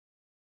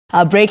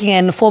breaking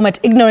and format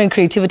ignoring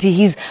creativity,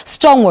 his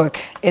strong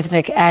work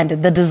ethic and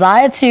the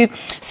desire to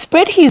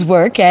spread his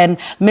work and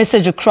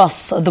message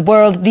across the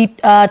world. The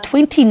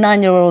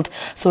 29-year-old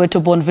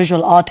Soweto-born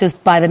visual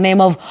artist by the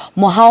name of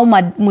Mohau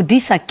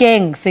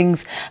Modisakeng,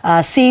 things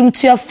seem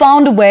to have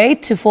found a way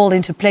to fall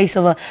into place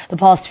over the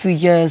past few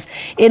years.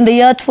 In the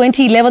year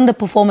 2011, the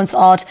performance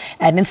art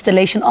and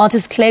installation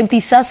artist claimed the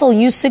SASOL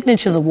New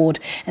Signatures Award,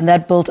 and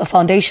that built a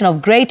foundation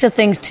of greater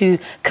things to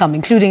come,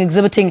 including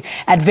exhibiting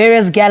at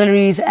various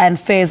galleries and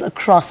fairs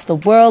across the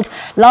world.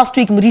 Last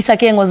week,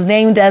 Modisakeng was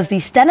named as the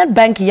Standard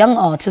Bank Young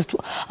Artist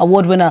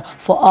Award winner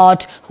for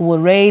art, who will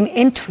reign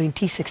in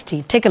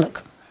 2016. Take a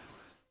look.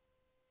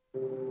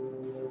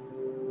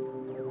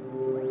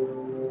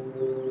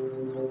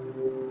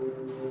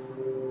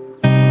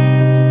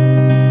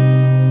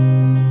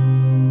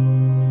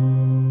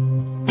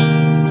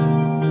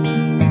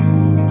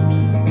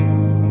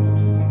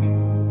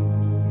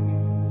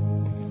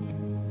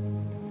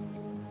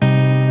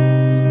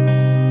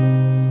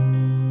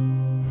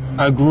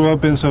 I grew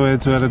up in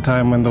Soweto at a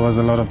time when there was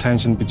a lot of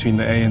tension between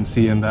the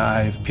ANC and the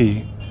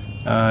IFP.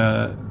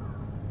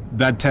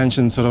 That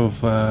tension sort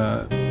of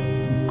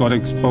got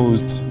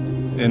exposed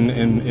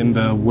in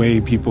the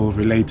way people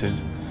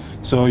related.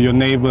 So your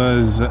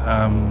neighbors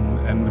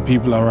and the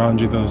people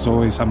around you, there was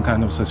always some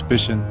kind of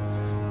suspicion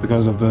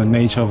because of the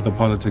nature of the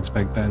politics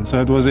back then. So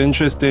it was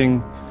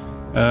interesting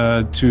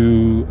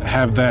to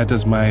have that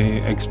as my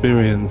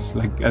experience,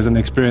 like as an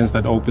experience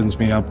that opens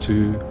me up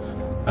to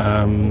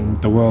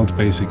the world,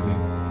 basically.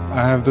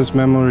 I have this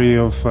memory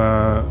of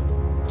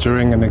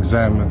during an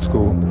exam at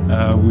school,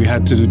 we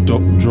had to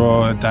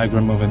draw a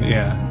diagram of an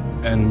ear,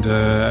 and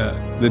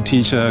the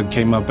teacher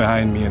came up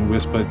behind me and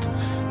whispered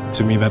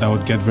to me that I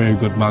would get very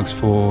good marks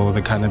for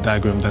the kind of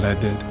diagram that I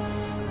did.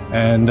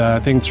 And I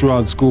think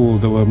throughout school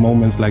there were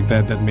moments like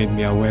that that made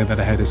me aware that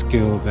I had a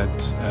skill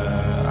that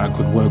I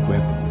could work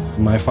with.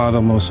 My father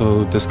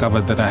also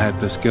discovered that I had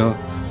the skill,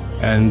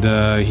 and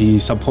he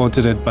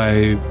supported it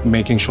by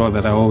making sure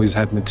that I always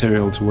had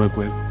material to work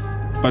with.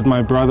 But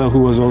my brother, who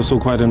was also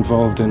quite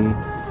involved in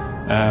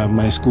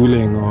my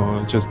schooling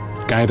or just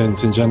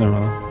guidance in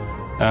general,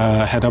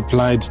 had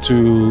applied to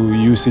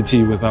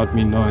UCT without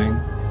me knowing.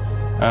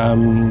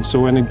 So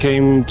when it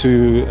came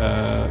to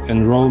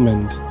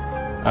enrollment,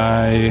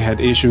 I had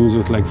issues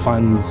with like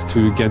funds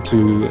to get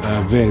to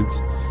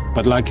VEDS.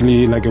 But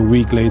luckily, like a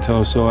week later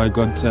or so, I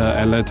got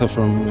a letter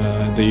from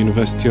the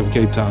University of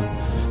Cape Town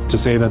to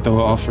say that they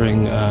were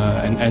offering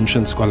an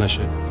entrance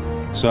scholarship.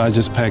 So I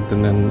just packed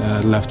and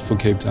then left for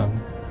Cape Town.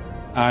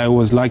 I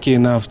was lucky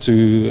enough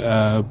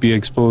to be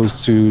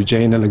exposed to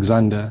Jane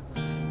Alexander,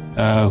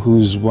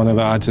 who's one of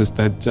the artists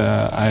that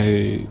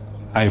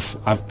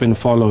I've been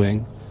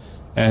following.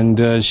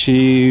 And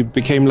she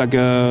became like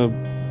a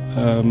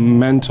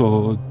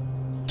mentor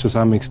to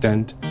some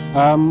extent.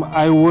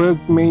 I work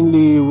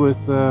mainly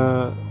with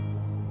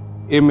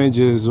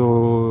images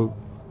or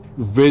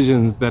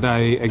visions that I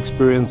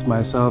experience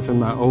myself in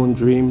my own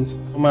dreams.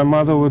 My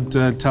mother would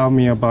tell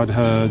me about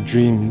her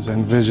dreams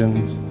and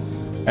visions,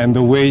 and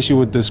the way she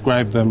would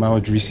describe them, I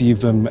would receive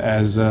them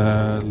as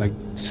like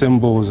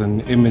symbols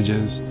and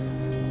images.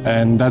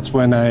 And that's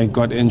when I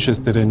got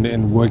interested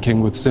in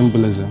working with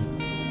symbolism.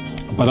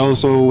 But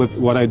also with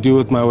what I do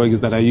with my work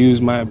is that I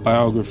use my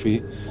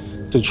biography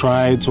to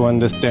try to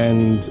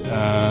understand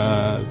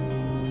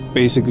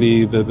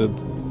basically the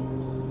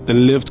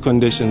lived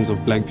conditions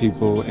of black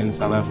people in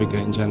South Africa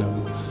in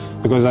general.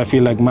 Because I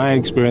feel like my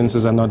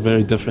experiences are not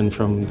very different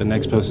from the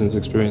next person's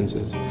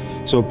experiences.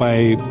 So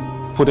by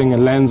putting a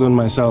lens on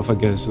myself, I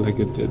guess, like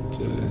it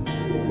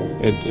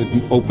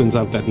opens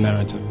up that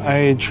narrative.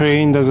 I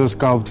trained as a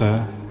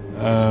sculptor,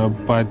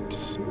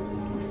 but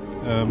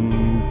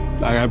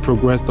I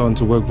progressed on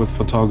to work with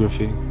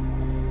photography.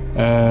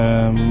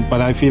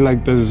 But I feel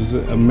like there's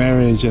a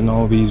marriage in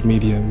all these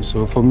mediums.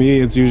 So for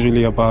me, it's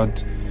usually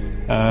about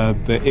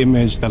the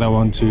image that I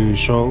want to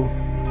show,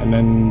 and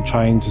then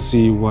trying to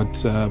see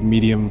what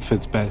medium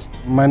fits best.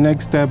 My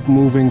next step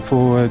moving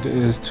forward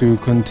is to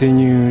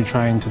continue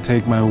trying to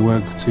take my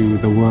work to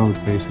the world,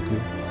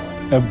 basically.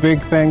 A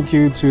big thank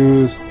you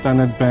to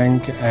Standard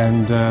Bank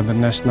and the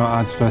National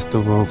Arts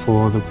Festival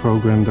for the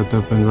program that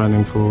they've been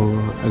running for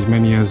as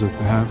many years as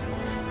they have.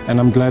 And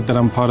I'm glad that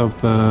I'm part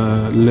of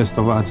the list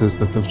of artists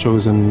that they've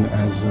chosen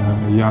as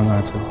young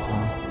artists.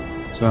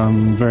 So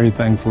I'm very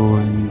thankful,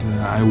 and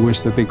I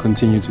wish that they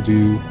continue to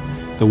do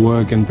the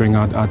work and bring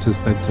out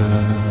artists that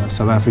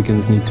South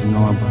Africans need to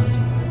know about.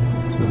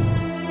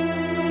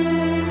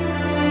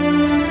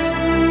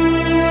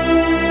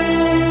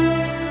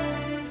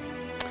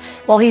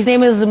 Well, his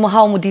name is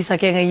Mohau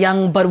Modisakeng, a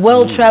young but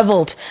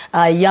well-traveled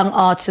young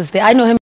artist. I know him